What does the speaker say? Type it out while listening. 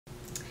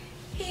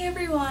Hey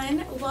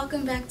everyone,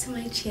 welcome back to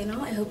my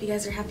channel. I hope you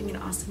guys are having an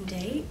awesome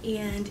day,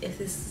 and if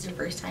this is your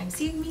first time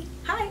seeing me,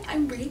 hi,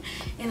 I'm Bree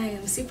and I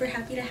am super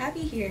happy to have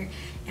you here.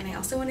 And I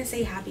also want to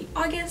say happy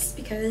August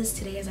because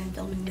today as I'm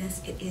filming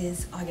this it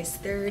is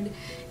August 3rd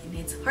and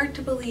it's hard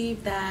to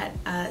believe that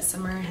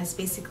summer has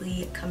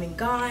basically come and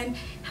gone.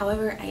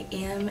 However, I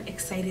am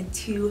excited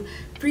to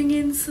bring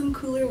in some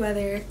cooler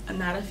weather. I'm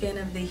not a fan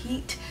of the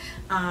heat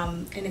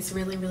and it's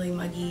really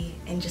muggy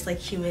and just like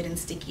humid and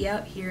sticky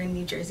out here in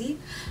New Jersey.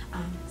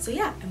 So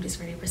yeah, I'm just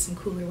ready for some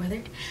cooler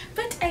weather.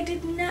 But I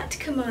did not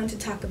come on to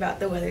talk about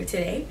the weather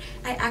today.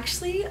 I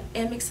actually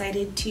am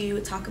excited to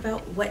talk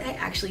about what I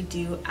actually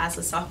do as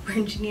a software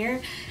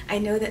engineer. I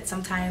know that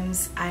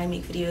sometimes I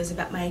make videos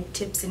about my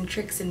tips and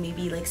tricks and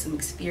maybe like some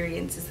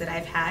experiences that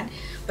I've had,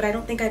 but I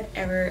don't think I've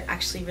ever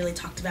actually really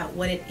talked about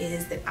what it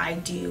is that I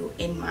do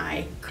in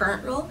my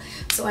current role.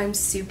 So I'm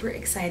super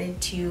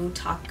excited to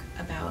talk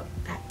about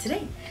that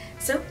today.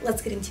 So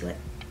let's get into it.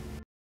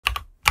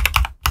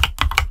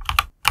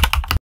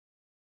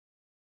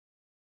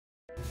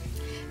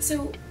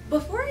 So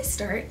before I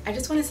start, I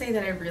just want to say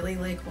that I really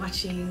like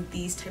watching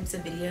these types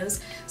of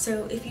videos.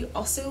 So if you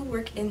also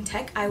work in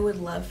tech, I would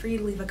love for you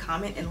to leave a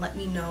comment and let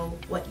me know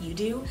what you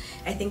do.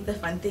 I think the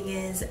fun thing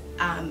is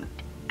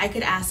I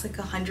could ask like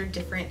 100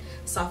 different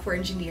software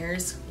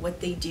engineers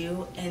what they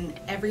do, and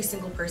every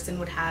single person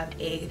would have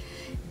a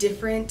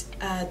different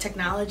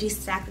technology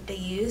stack that they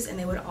use, and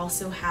they would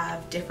also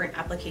have different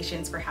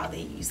applications for how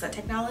they use that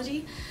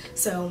technology.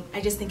 So I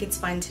just think it's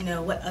fun to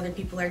know what other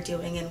people are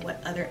doing and what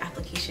other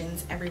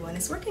applications everyone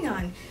is working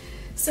on.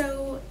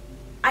 So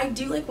I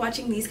do like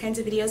watching these kinds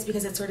of videos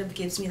because it sort of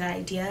gives me that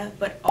idea,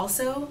 but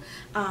also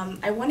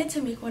I wanted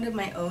to make one of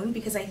my own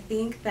because I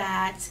think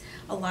that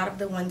a lot of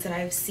the ones that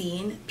I've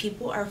seen,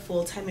 people are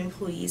full-time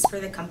employees for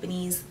the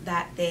companies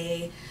that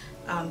they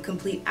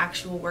complete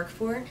actual work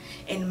for,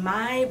 and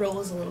my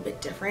role is a little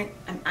bit different.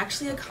 I'm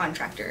actually a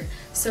contractor.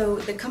 So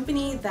the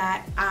company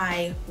that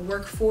I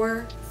work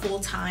for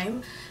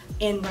full-time,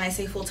 and when I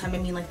say full-time I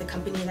mean like the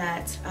company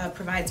that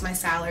provides my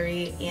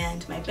salary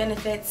and my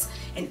benefits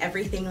and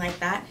everything like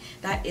that,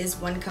 that is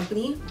one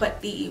company,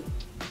 but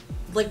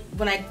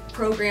when I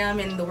program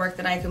and the work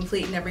that I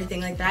complete and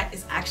everything like that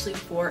is actually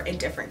for a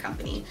different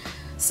company.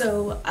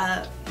 So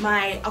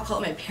I'll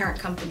call it my parent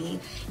company,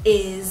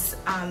 is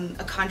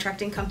a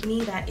contracting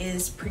company that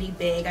is pretty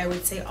big, I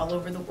would say all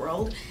over the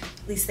world.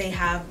 At least they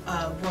have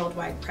a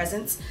worldwide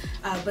presence,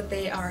 but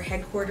they are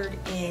headquartered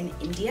in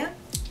India.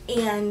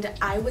 And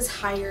I was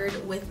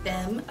hired with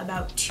them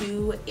about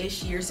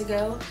 2-ish years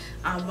ago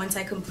once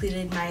I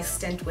completed my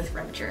stint with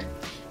Ravature.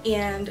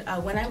 And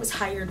when I was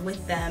hired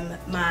with them,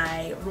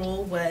 my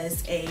role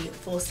was a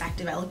full stack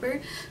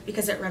developer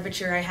because at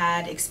Ravature I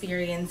had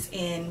experience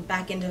in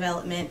back-end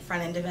development,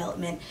 front-end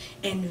development,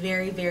 and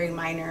very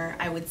minor,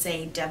 I would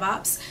say,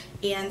 DevOps.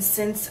 And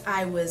since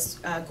I was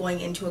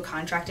going into a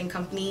contracting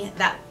company,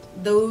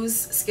 those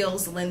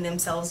skills lend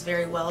themselves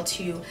very well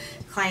to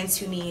clients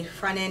who need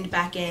front-end,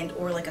 back-end,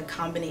 or like a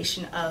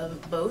combination of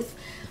both.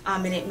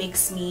 And it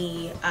makes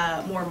me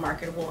more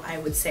marketable, I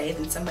would say,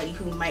 than somebody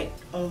who might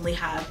only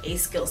have a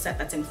skill set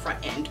that's in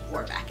front-end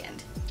or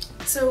back-end.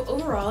 So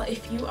overall,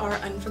 if you are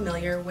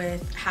unfamiliar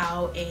with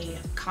how a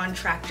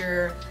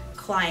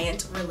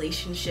contractor-client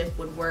relationship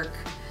would work,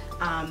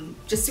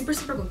 just super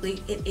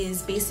quickly, it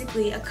is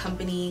basically a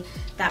company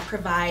that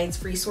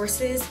provides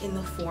resources in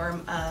the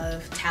form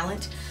of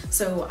talent.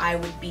 So I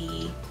would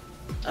be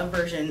a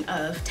version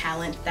of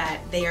talent that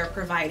they are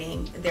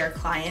providing their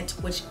client,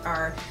 which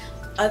are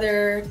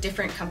other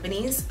different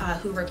companies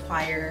who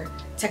require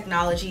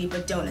technology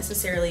but don't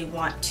necessarily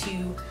want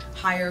to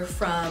hire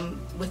from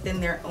within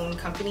their own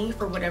company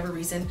for whatever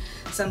reason.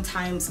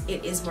 Sometimes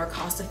it is more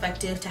cost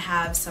effective to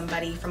have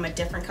somebody from a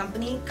different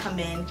company come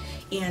in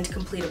and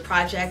complete a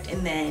project,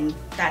 and then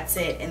that's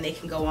it and they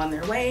can go on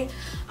their way.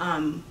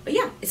 But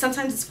yeah,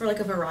 sometimes it's for like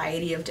a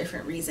variety of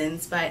different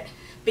reasons, but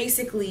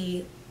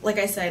basically, like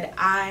I said,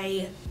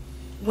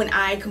 when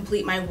I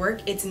complete my work,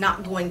 it's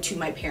not going to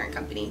my parent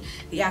company.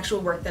 The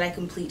actual work that I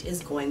complete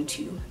is going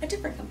to a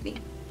different company.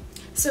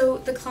 So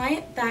the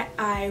client that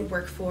I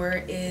work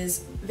for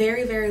is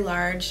very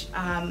large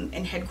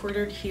and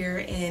headquartered here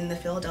in the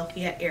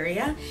Philadelphia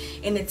area,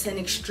 and it's an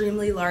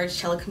extremely large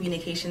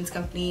telecommunications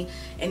company.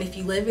 And if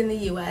you live in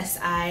the US,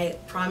 I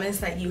promise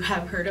that you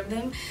have heard of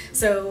them.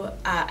 So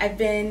I've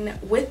been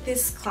with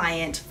this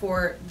client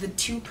for the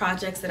 2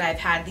 projects that I've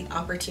had the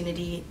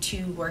opportunity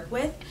to work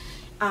with.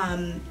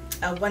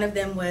 One of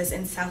them was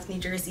in South New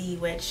Jersey,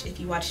 which if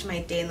you watched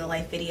my day in the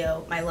life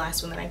video, my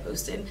last one that I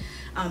posted,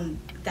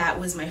 that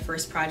was my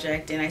first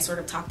project, and I sort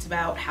of talked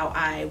about how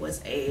I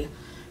was a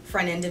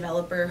front-end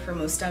developer for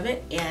most of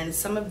it, and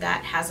some of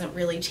that hasn't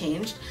really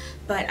changed,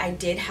 but I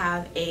did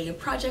have a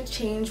project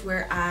change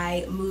where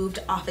I moved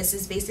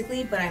offices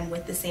basically, but I'm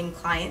with the same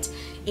client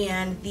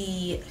and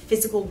the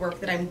physical work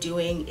that I'm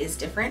doing is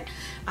different.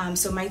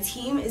 So my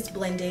team is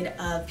blended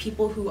of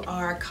people who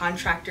are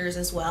contractors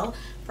as well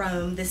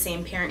from the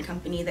same parent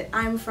company that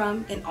I'm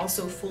from, and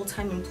also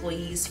full-time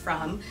employees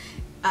from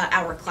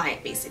our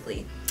client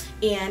basically.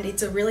 And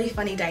it's a really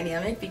funny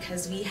dynamic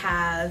because we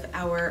have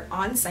our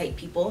on-site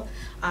people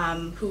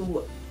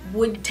who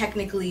would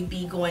technically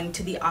be going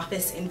to the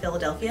office in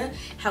Philadelphia.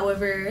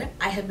 However,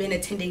 I have been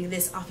attending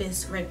this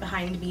office right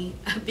behind me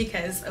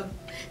because of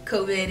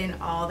COVID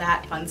and all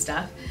that fun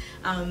stuff.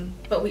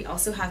 But we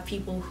also have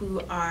people who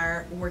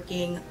are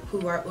working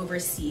who are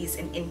overseas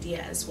in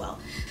India as well.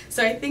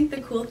 So I think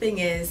the cool thing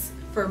is,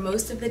 for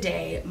most of the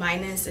day,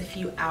 minus a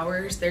few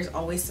hours, there's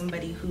always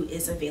somebody who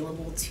is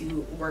available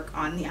to work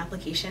on the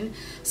application.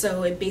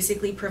 So it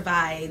basically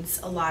provides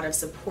a lot of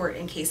support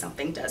in case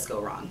something does go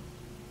wrong.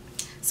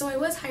 So I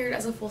was hired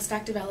as a full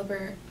stack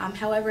developer,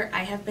 however, I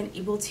have been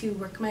able to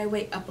work my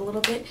way up a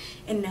little bit,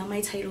 and now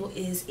my title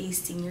is a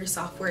senior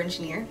software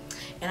engineer.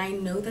 And I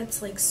know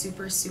that's like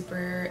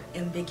super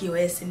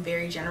ambiguous and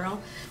very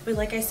general, but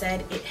like I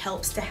said, it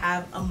helps to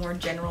have a more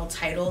general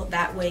title.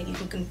 That way you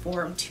can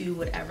conform to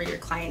whatever your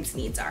client's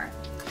needs are.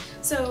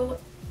 So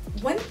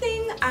one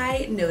thing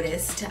I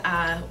noticed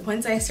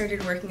once I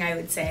started working, I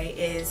would say,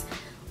 is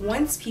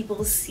once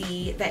people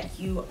see that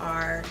you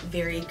are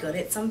very good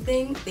at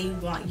something, they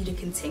want you to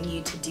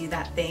continue to do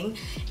that thing,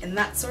 and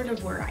that's sort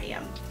of where I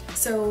am.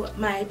 So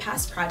my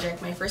past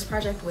project, my first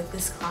project with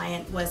this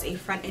client, was a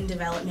front-end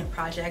development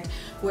project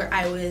where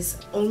I was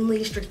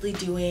only strictly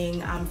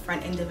doing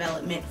front-end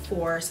development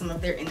for some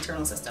of their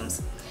internal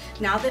systems.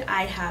 Now that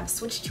I have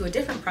switched to a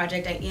different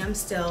project, I am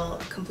still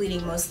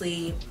completing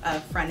mostly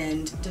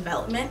front-end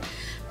development,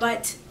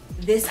 but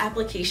this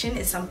application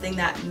is something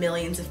that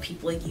millions of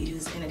people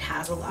use, and it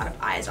has a lot of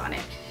eyes on it.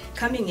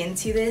 Coming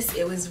into this,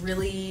 it was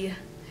really,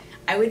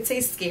 I would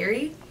say,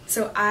 scary.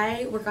 So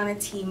I work on a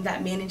team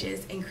that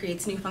manages and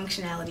creates new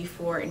functionality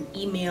for an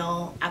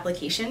email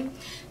application.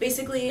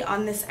 Basically,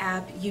 on this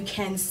app, you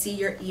can see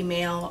your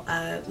email,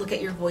 look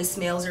at your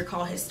voicemails or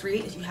call history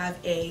if you have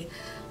a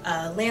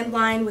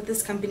landline with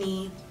this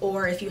company,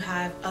 or if you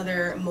have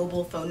other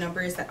mobile phone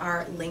numbers that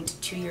are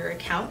linked to your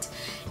account.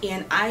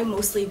 And I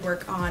mostly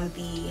work on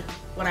the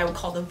what I would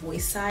call the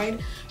voice side,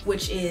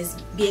 which is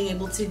being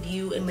able to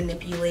view and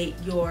manipulate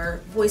your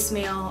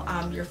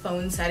voicemail, your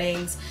phone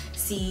settings,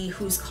 see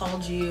who's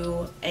called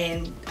you,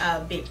 and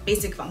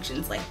basic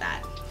functions like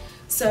that.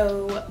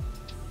 So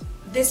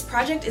this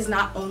project is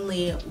not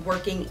only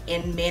working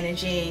in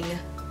managing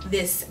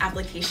this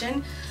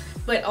application,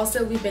 but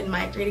also we've been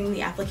migrating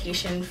the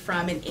application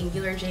from an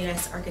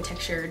AngularJS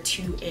architecture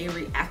to a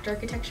React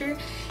architecture.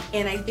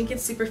 And I think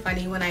it's super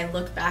funny when I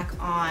look back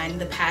on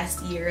the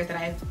past year that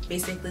I've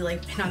basically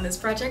been on this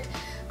project,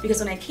 because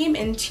when I came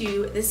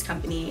into this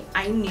company,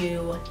 I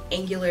knew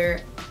Angular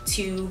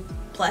 2+,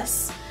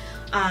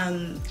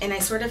 and I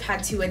sort of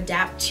had to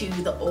adapt to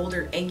the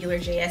older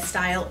AngularJS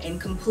style and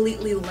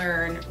completely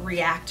learn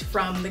React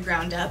from the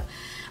ground up.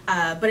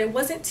 But it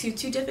wasn't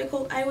too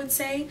difficult, I would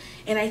say,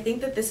 and I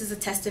think that this is a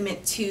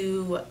testament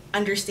to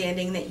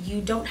understanding that you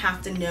don't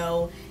have to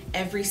know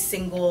every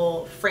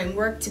single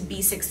framework to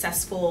be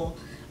successful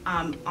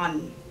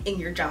in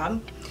your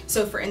job.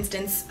 So for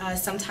instance,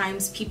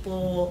 sometimes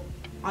people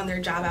on their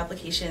job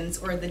applications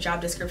or the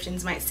job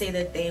descriptions might say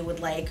that they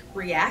would like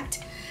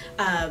React,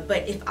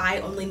 but if I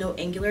only know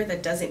Angular,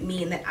 that doesn't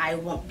mean that I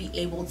won't be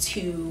able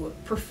to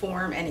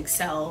perform and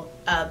excel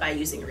by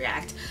using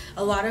React.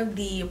 A lot of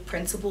the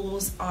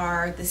principles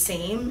are the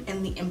same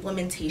and the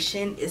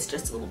implementation is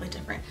just a little bit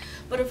different.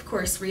 But of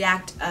course,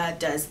 React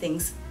does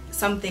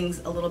some things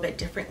a little bit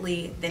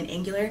differently than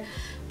Angular,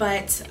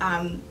 but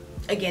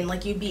again,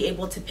 you'd be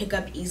able to pick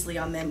up easily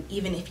on them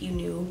even if you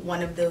knew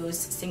one of those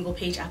single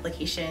page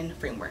application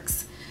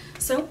frameworks.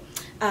 So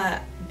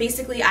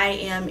basically I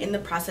am in the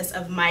process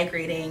of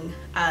migrating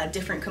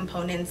different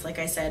components, like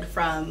I said,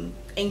 from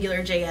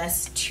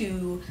AngularJS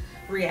to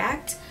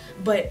React,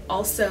 but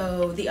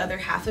also the other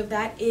half of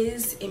that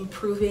is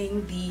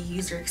improving the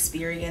user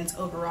experience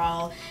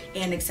overall,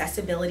 and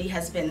accessibility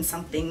has been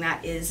something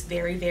that is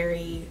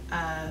very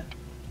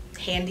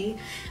handy.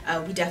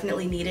 We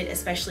definitely need it,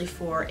 especially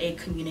for a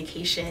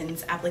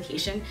communications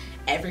application.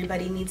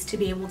 Everybody needs to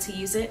be able to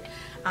use it.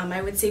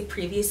 I would say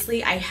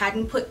previously I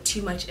hadn't put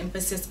too much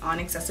emphasis on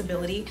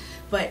accessibility,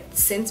 but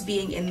since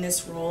being in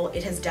this role,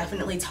 it has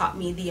definitely taught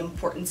me the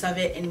importance of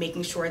it and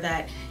making sure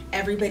that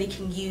everybody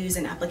can use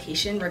an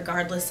application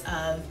regardless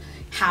of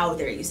how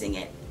they're using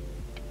it.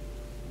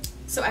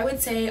 So I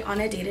would say on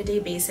a day-to-day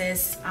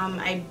basis,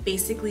 I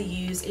basically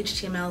use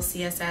HTML,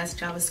 CSS,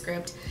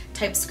 JavaScript,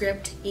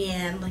 TypeScript,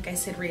 and like I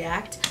said,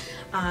 React.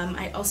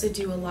 I also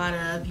do a lot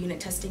of unit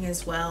testing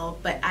as well,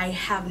 but I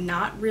have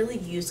not really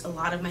used a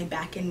lot of my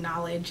backend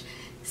knowledge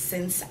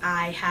since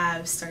I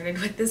have started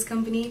with this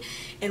company.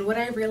 And what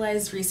I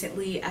realized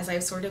recently, as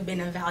I've sort of been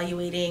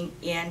evaluating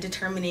and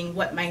determining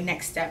what my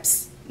next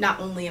steps,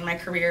 not only in my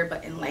career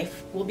but in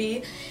life, will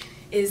be,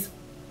 is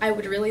I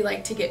would really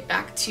like to get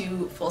back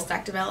to full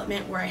stack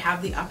development where I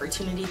have the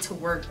opportunity to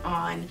work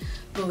on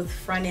both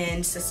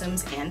front-end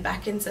systems and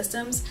back-end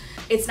systems.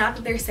 It's not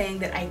that they're saying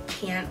that I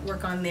can't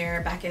work on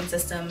their back-end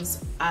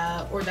systems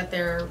or that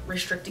they're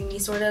restricting me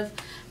sort of,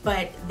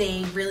 but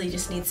they really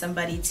just need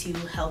somebody to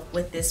help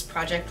with this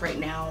project right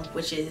now,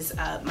 which is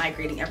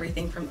migrating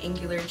everything from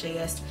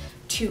AngularJS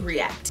to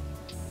React.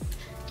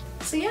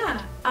 So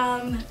yeah,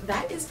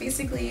 that is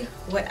basically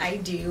what I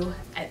do,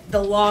 at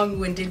the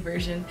long-winded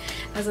version,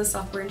 as a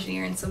software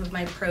engineer, and some of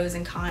my pros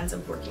and cons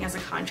of working as a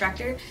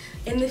contractor.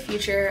 In the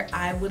future,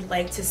 I would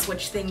like to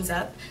switch things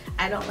up.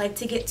 I don't like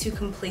to get too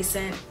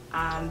complacent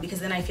because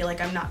then I feel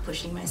like I'm not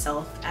pushing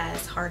myself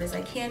as hard as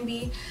I can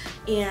be,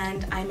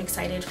 and I'm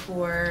excited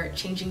for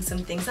changing some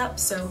things up.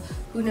 So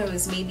who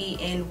knows, maybe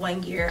in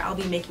 1 year I'll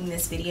be making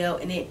this video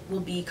and it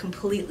will be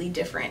completely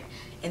different,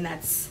 and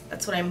that's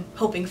what I'm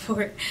hoping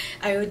for.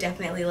 I would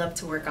definitely love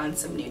to work on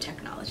some new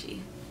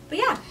technology. But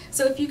yeah,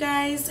 so if you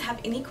guys have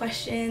any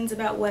questions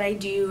about what I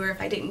do, or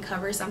if I didn't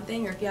cover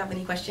something, or if you have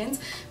any questions,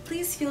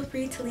 please feel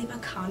free to leave a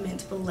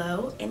comment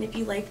below. And if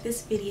you like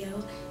this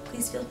video,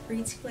 please feel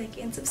free to like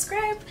and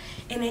subscribe.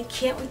 And I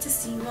can't wait to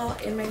see you all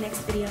in my next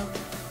video.